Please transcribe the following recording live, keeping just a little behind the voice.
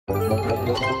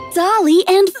Dolly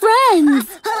and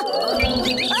friends!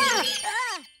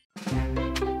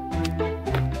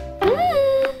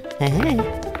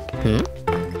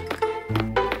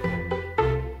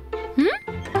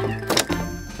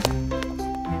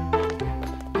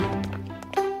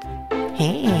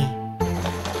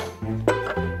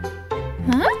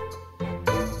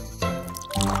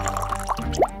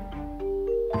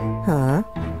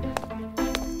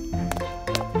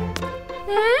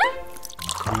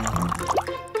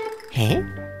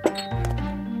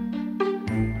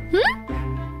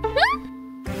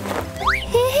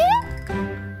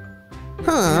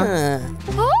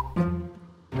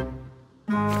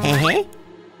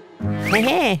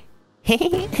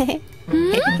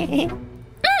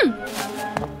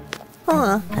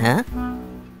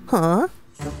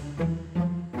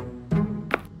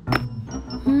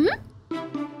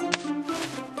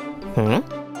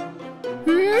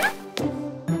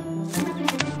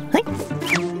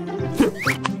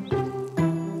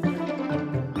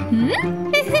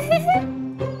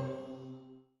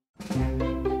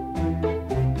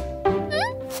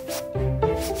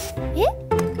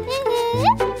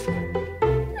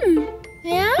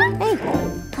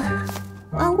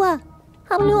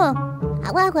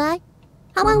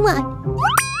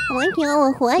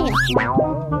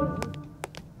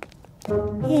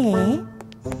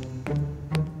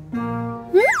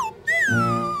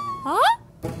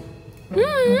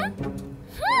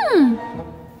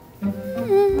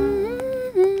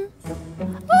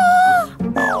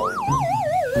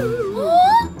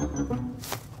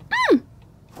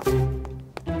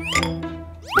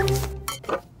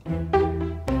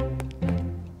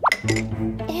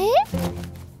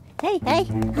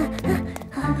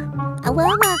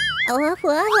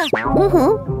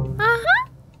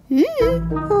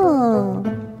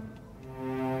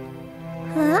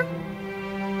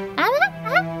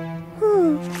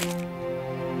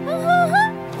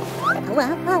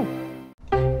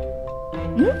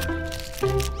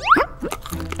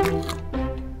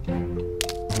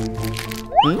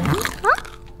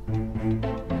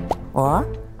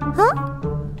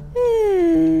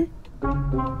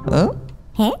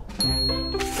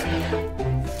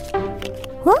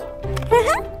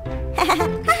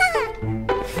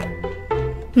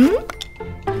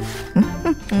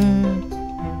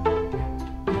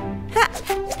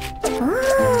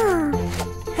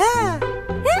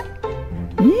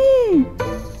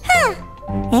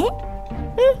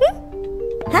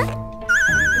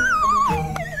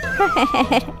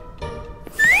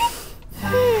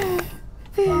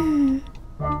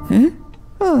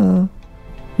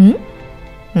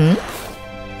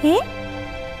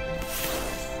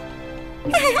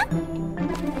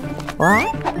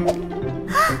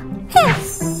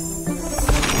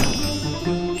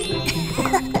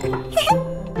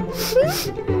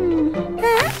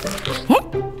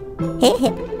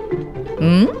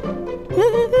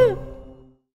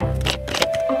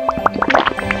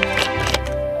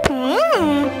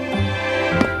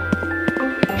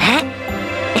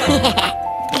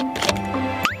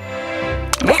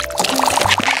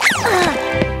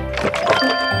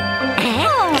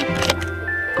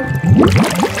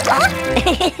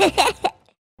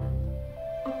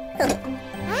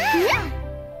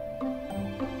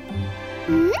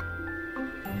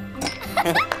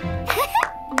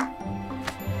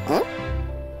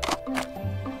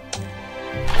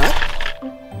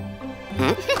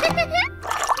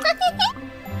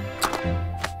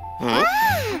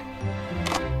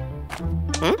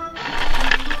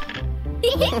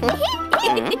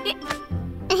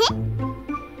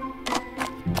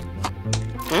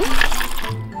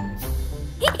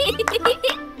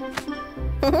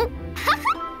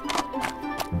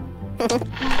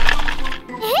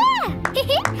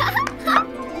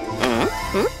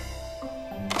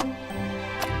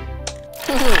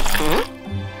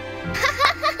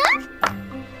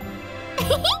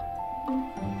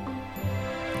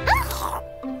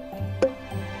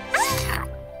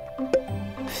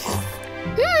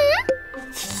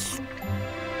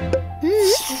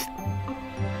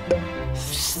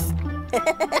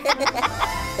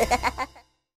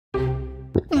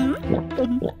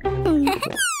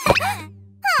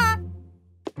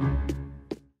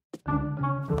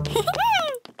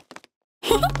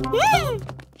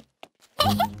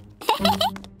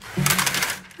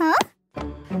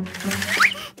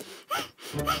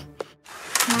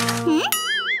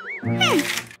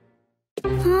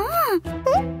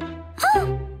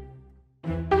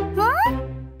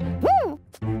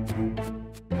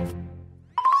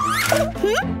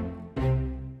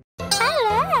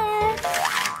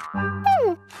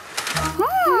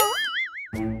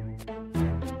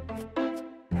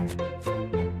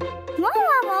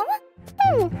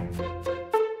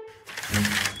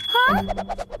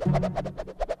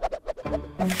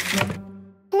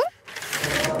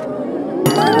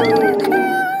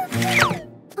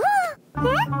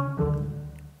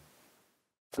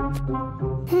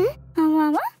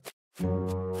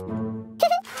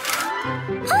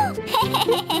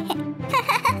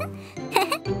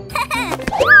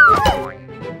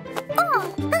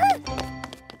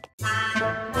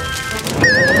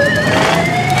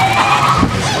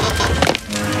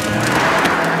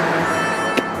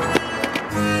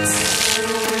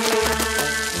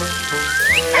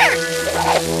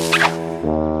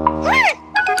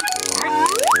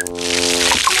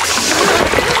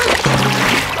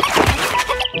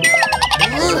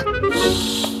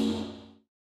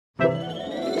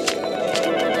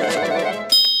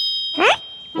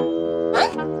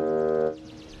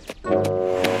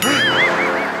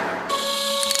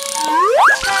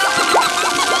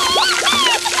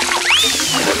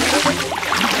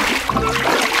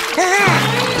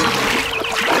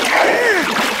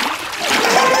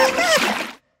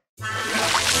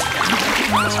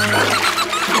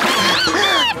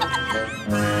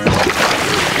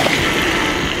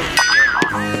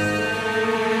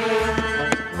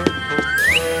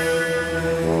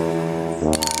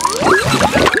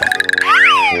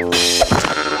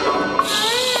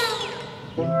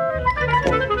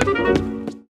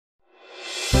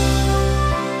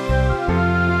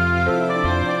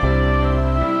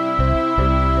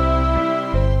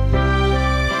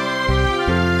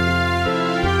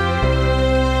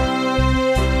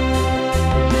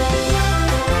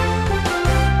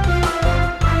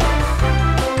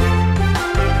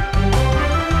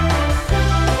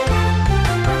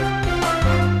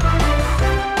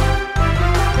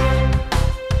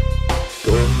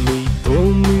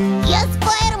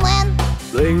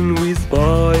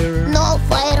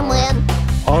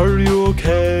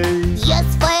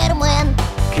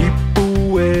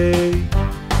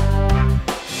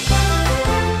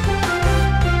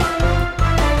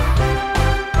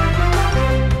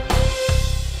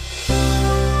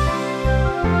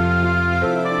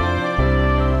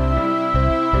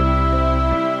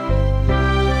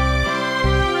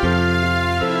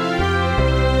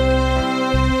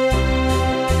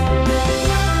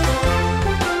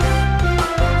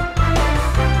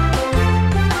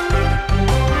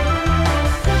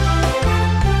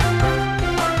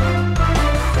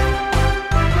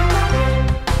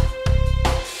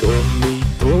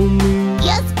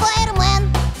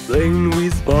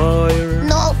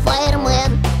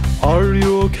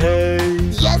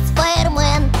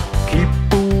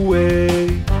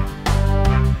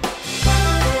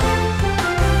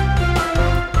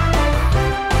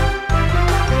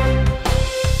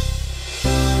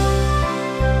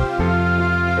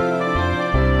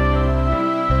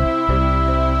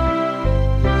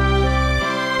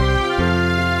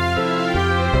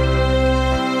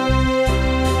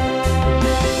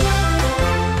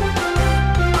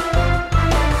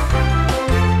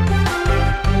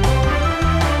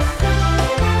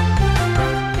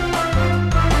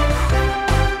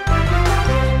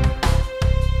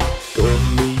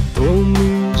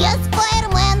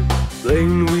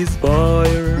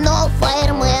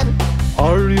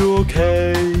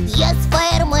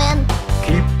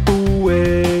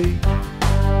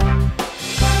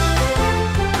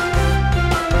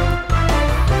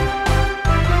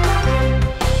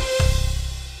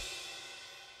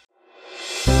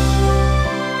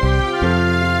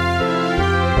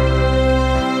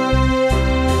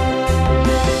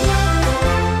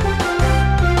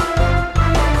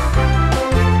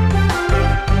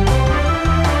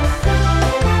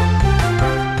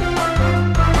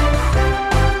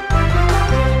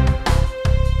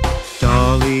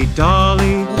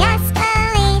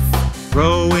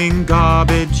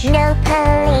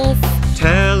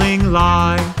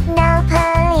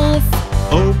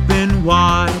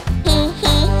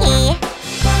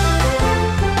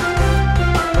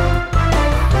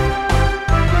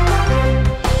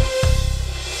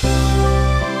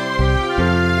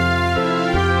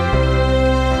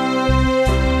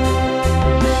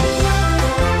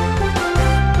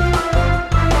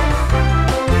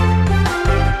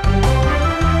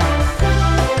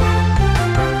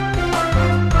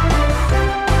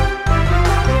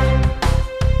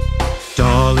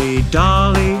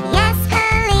 Dolly? Yes,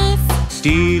 police.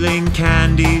 Stealing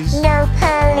candies? No,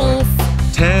 police.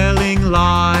 Telling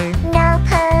lie? No,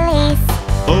 police.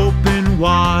 Open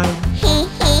wide? Hee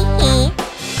hee hee.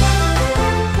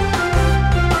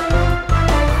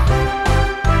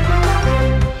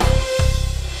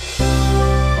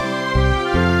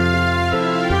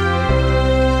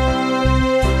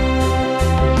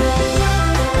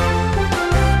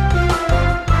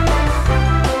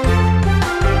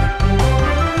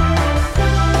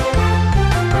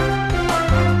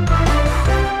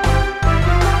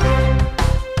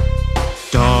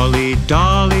 Hey,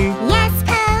 Dolly, Yes,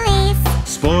 police.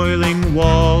 spoiling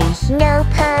walls, No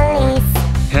police.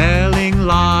 telling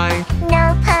lie,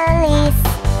 No police.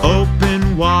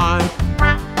 open wide.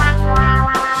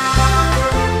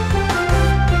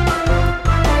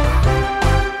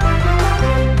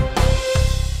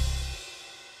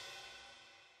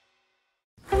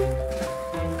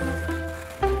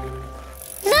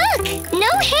 Look! No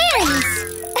hands!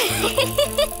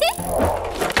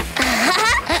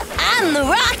 I'm the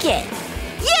rocket!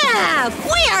 Yeah!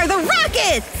 We are the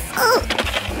Rockets!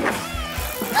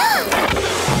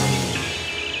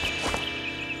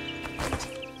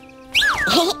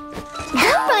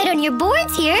 Don't ride on your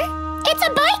boards here. It's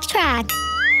a bike track.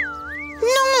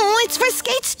 No, it's for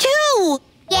skates too!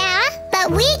 Yeah,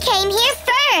 but we came here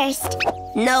first.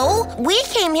 No, we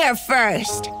came here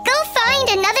first. Go find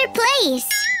another place.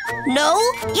 No,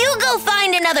 you go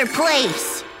find another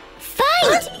place.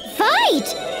 Fight!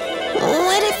 Fight!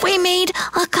 What if we made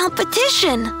a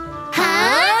competition?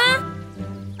 Huh?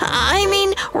 I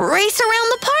mean, race around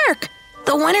the park.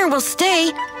 The winner will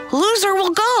stay, loser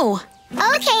will go.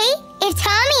 Okay, if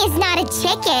Tommy is not a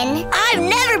chicken. I've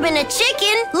never been a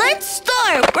chicken. Let's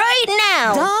start right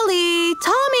now. Dolly,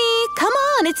 Tommy, come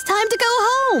on, it's time to go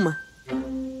home.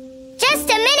 Just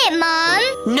a minute, Mom.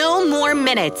 No more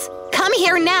minutes. Come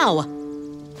here now.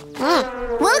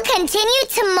 We'll continue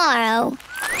tomorrow.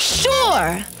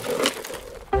 Sure.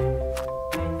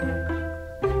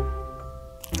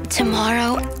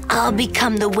 Tomorrow, I'll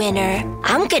become the winner.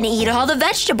 I'm gonna eat all the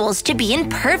vegetables to be in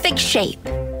perfect shape.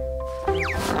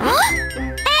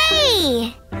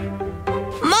 Hey!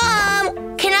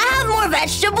 Mom, can I have more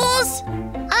vegetables?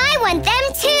 I want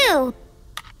them too.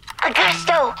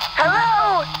 Augusto,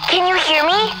 hello? Can you hear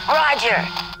me? Roger.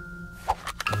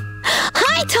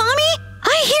 Hi, Tommy.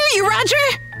 I hear you, Roger.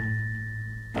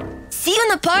 See you in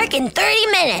the park in 30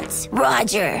 minutes,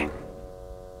 Roger.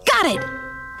 Got it.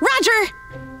 Roger.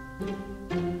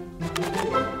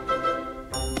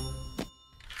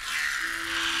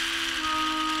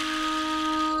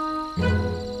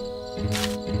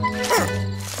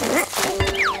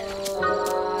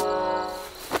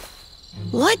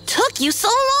 What took you so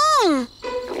long?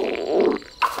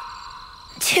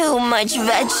 Too much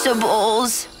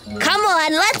vegetables. Come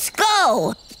on, let's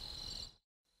go.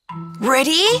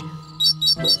 Ready?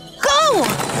 Go!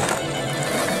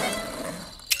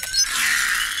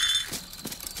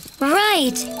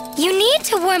 Right. You need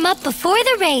to warm up before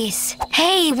the race.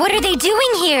 Hey, what are they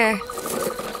doing here?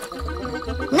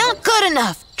 Not good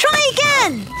enough. Try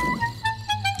again.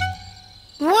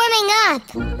 Warming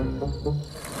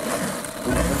up.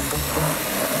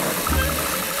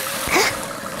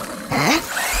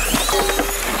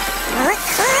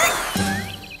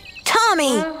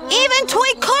 Tommy, even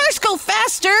toy cars go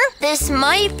faster. This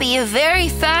might be a very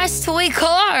fast toy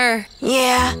car.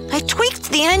 Yeah, I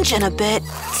tweaked the engine a bit.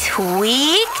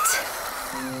 Tweaked?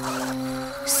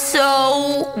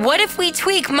 So, what if we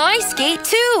tweak my skate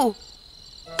too?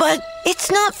 But it's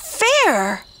not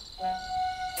fair.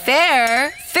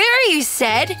 Fair? Fair, you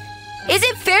said? Is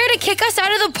it fair to kick us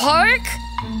out of the park?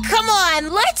 Come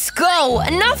on, let's go.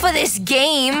 Enough of this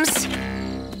games.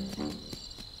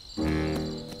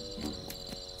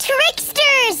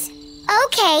 Tricksters!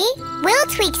 Okay, we'll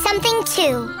tweak something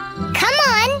too. Come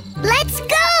on, let's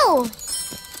go!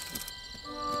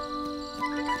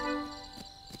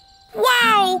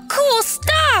 Wow, cool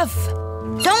stuff!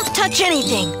 Don't touch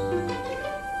anything.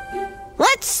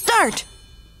 Let's start.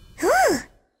 Oh,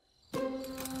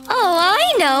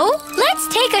 I know. Let's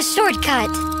take a shortcut.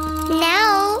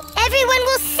 Now, everyone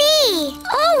will see.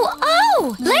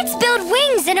 Oh! Let's build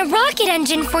wings and a rocket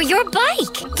engine for your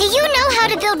bike. Do you know how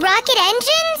to build rocket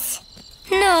engines?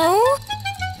 No.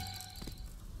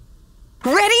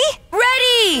 Ready?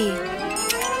 Ready!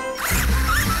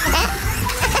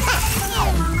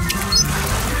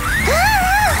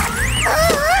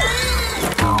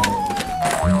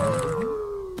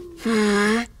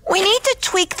 We need to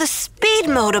tweak the speed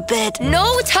mode a bit.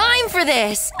 No time for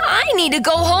this. I need to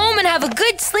go home and have a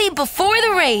good sleep before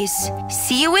the race.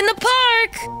 See you in the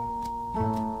park.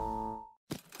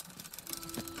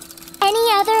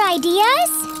 Any other ideas?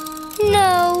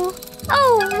 No.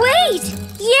 Oh, wait!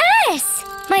 Yes!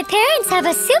 My parents have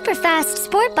a super fast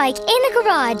sport bike in the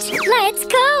garage. Let's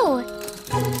go!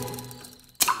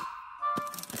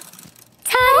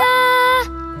 Ta-da!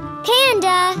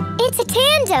 Panda, it's a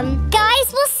tandem.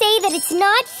 Guys will say that it's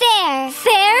not fair.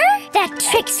 Fair? That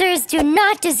tricksters do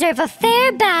not deserve a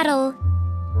fair battle.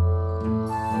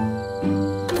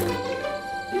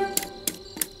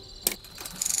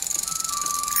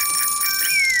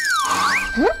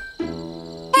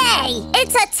 Hey! way!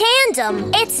 It's a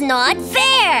tandem. It's not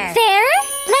fair. Fair?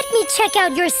 Let me check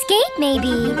out your skate,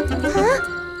 maybe.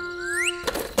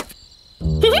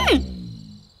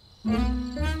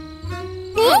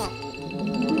 Huh?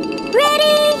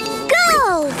 Ready,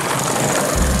 go!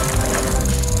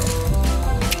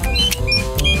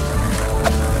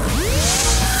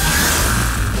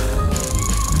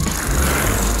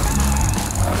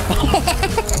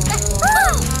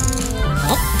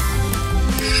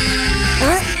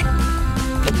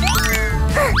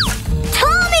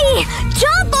 Tommy!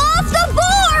 Jump off the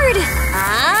board!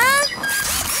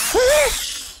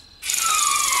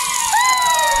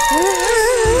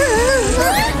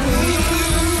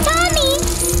 Tommy,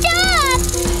 stop!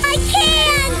 I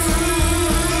can't!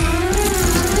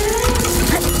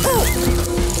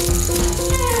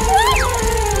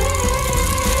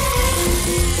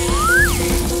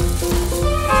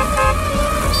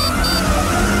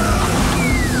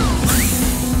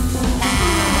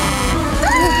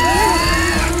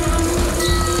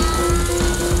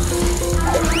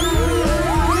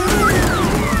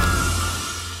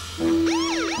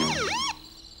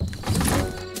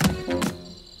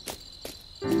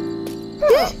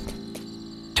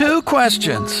 Two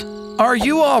questions. Are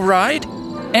you all right?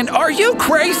 And are you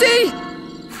crazy?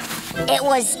 It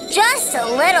was just a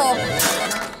little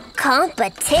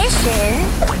competition.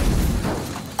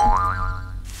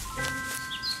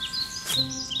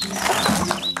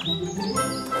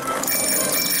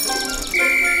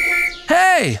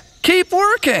 Hey, keep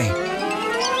working.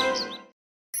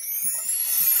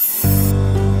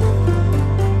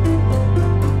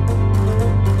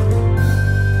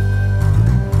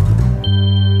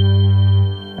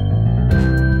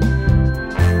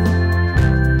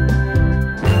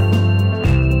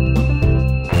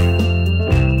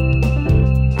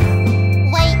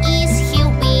 Why is he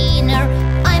winner?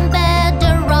 I'm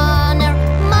better runner.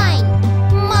 Mine,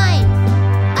 mine.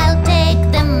 I'll take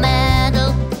the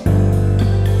medal.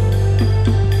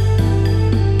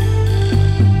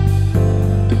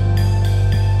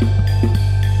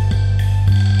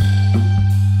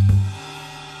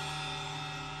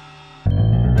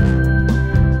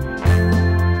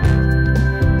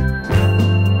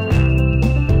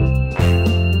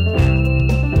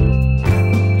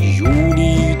 You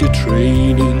need the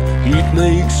training, it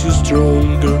makes you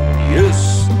stronger.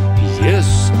 Yes,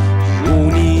 yes,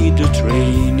 you need the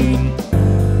training.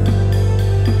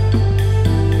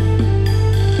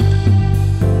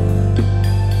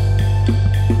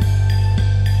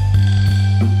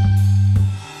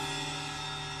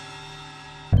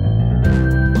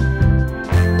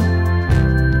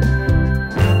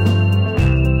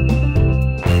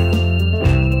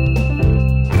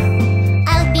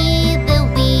 I'll be the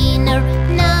winner.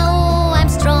 Now I'm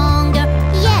stronger.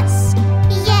 Yes,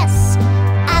 yes.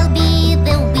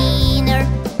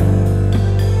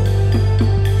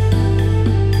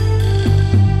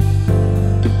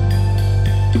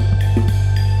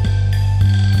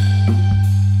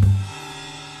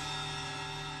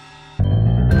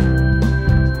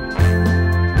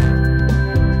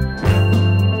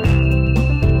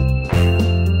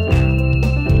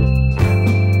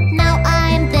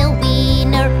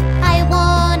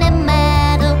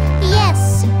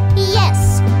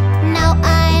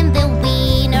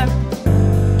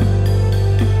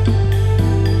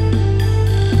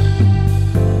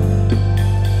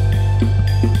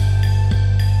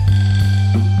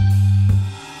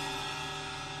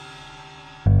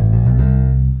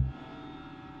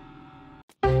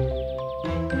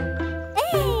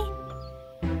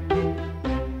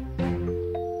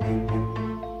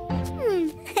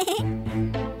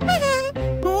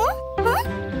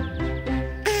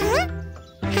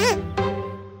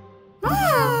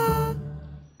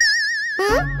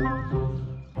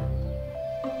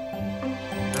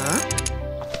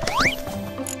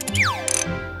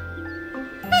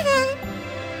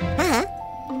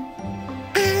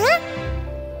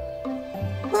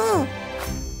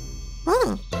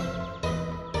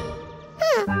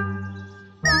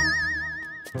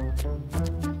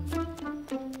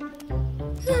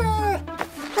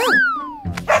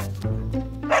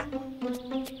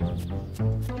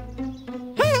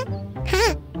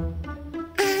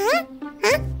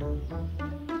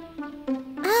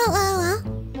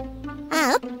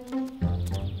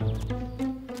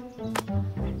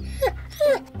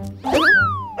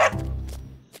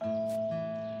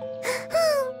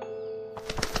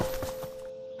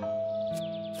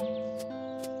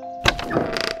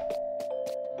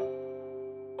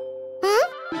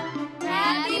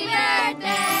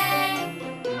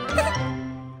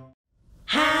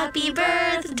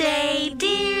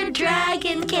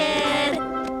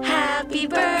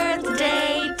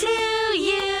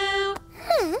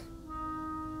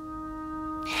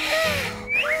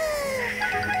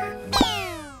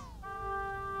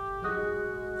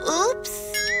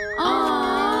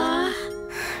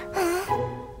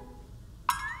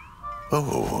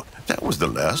 Oh, that was the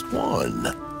last one.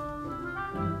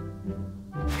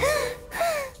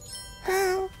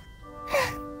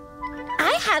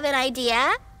 I have an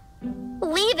idea.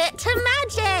 Leave it to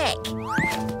magic.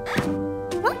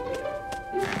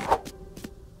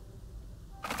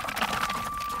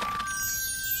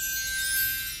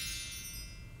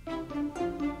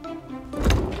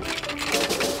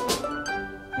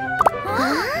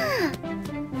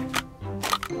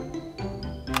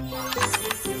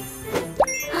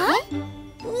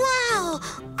 Wow,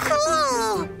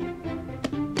 cool.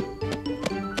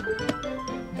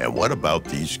 And what about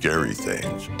these scary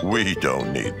things? We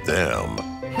don't need them.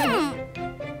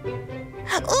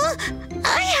 Oh,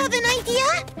 I have an idea.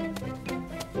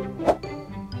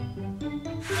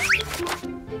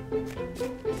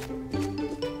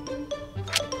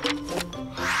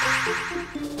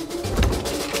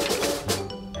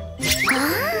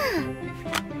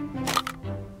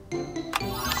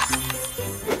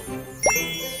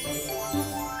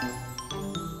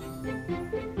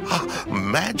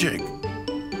 Magic.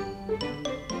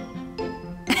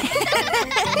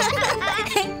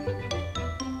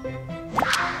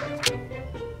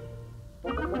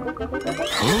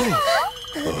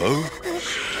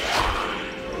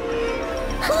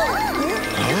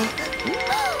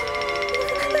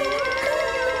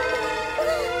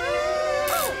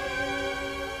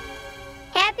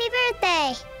 Happy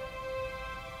birthday.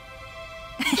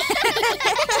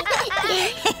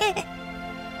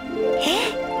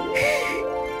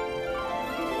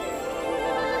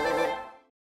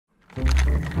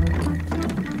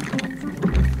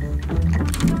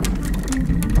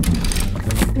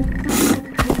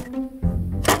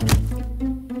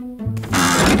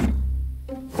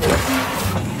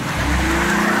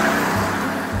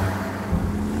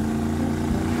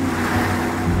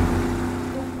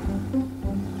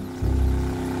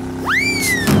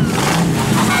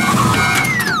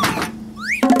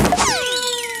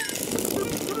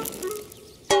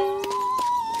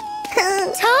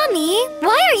 Tommy,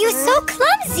 why are you so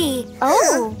clumsy?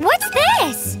 Oh, what's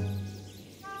this?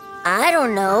 I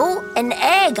don't know. An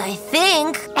egg, I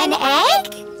think. An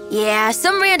egg? Yeah,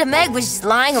 some random egg was just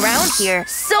lying around here.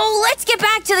 So let's get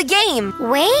back to the game.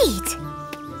 Wait.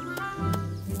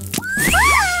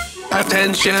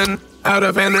 Attention, out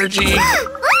of energy.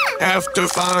 Have to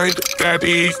find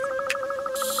Daddy.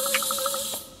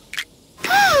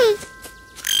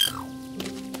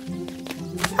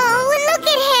 Oh, look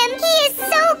at him. He is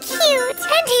so cute.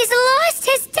 And he's lost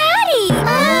his daddy.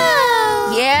 Oh.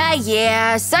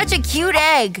 Yeah, such a cute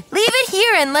egg. Leave it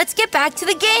here and let's get back to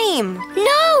the game.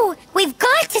 No, we've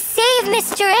got to save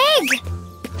Mr. Egg.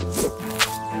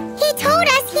 He told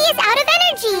us he is out of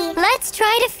energy. Let's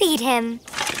try to feed him.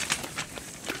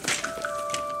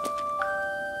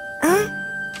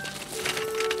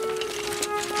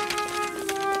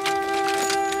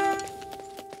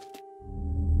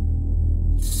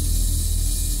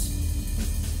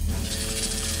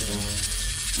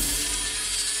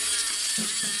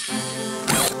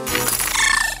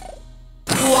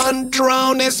 One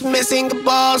drone is missing,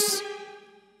 boss.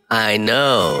 I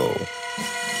know.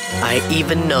 I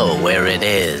even know where it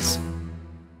is.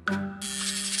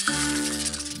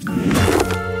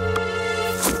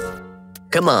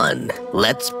 Come on,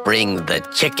 let's bring the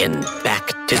chicken back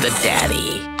to the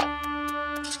daddy.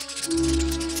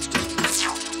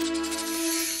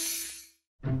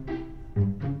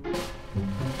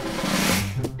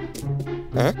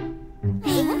 Huh?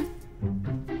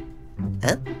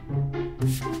 Huh?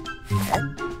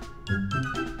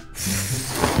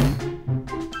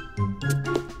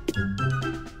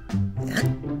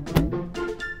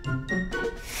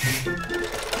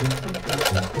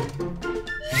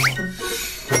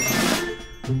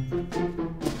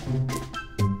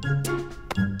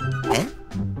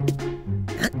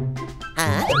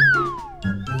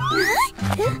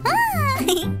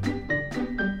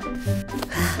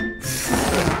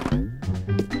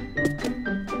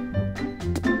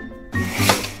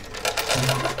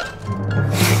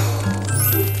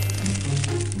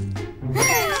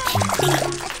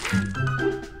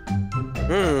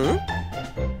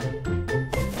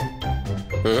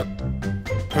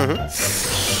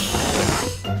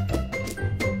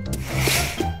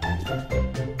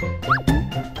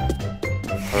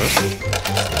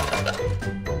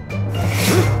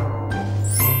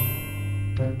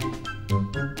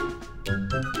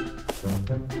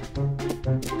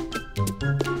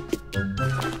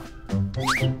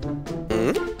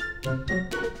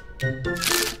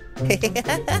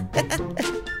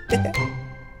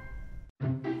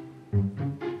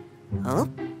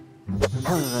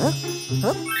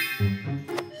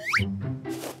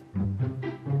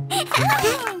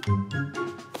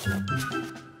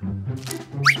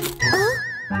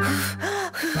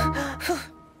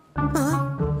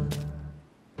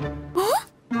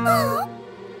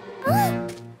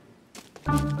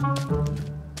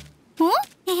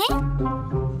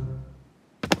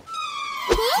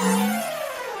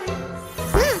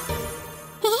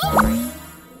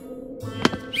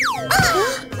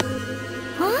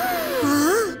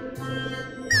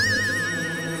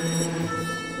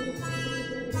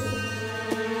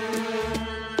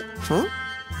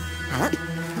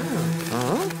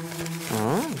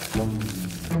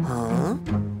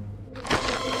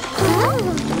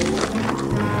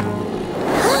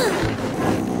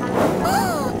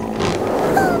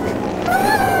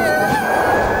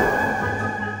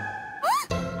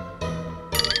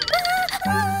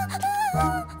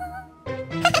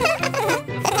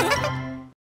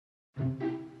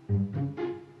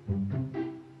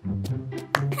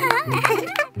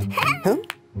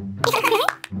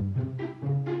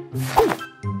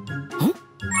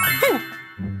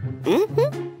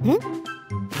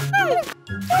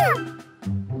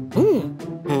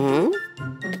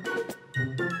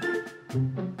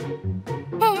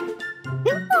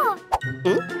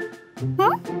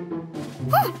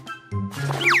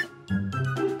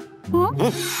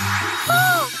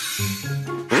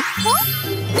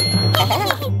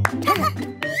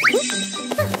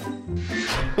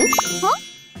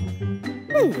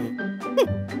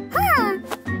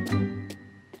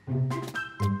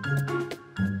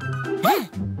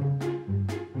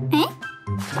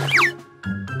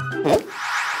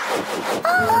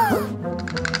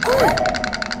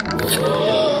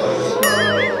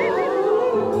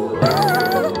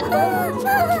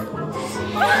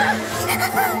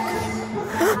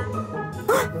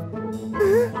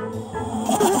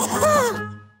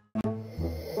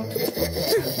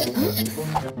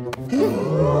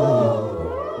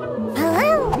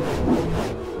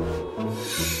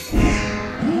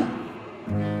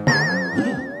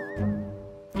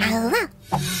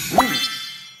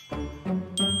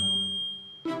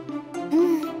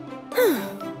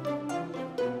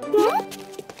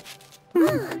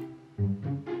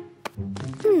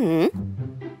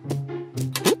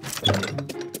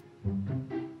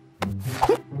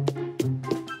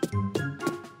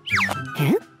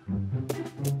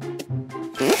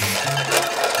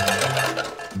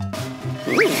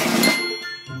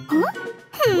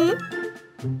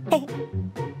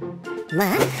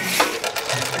 What?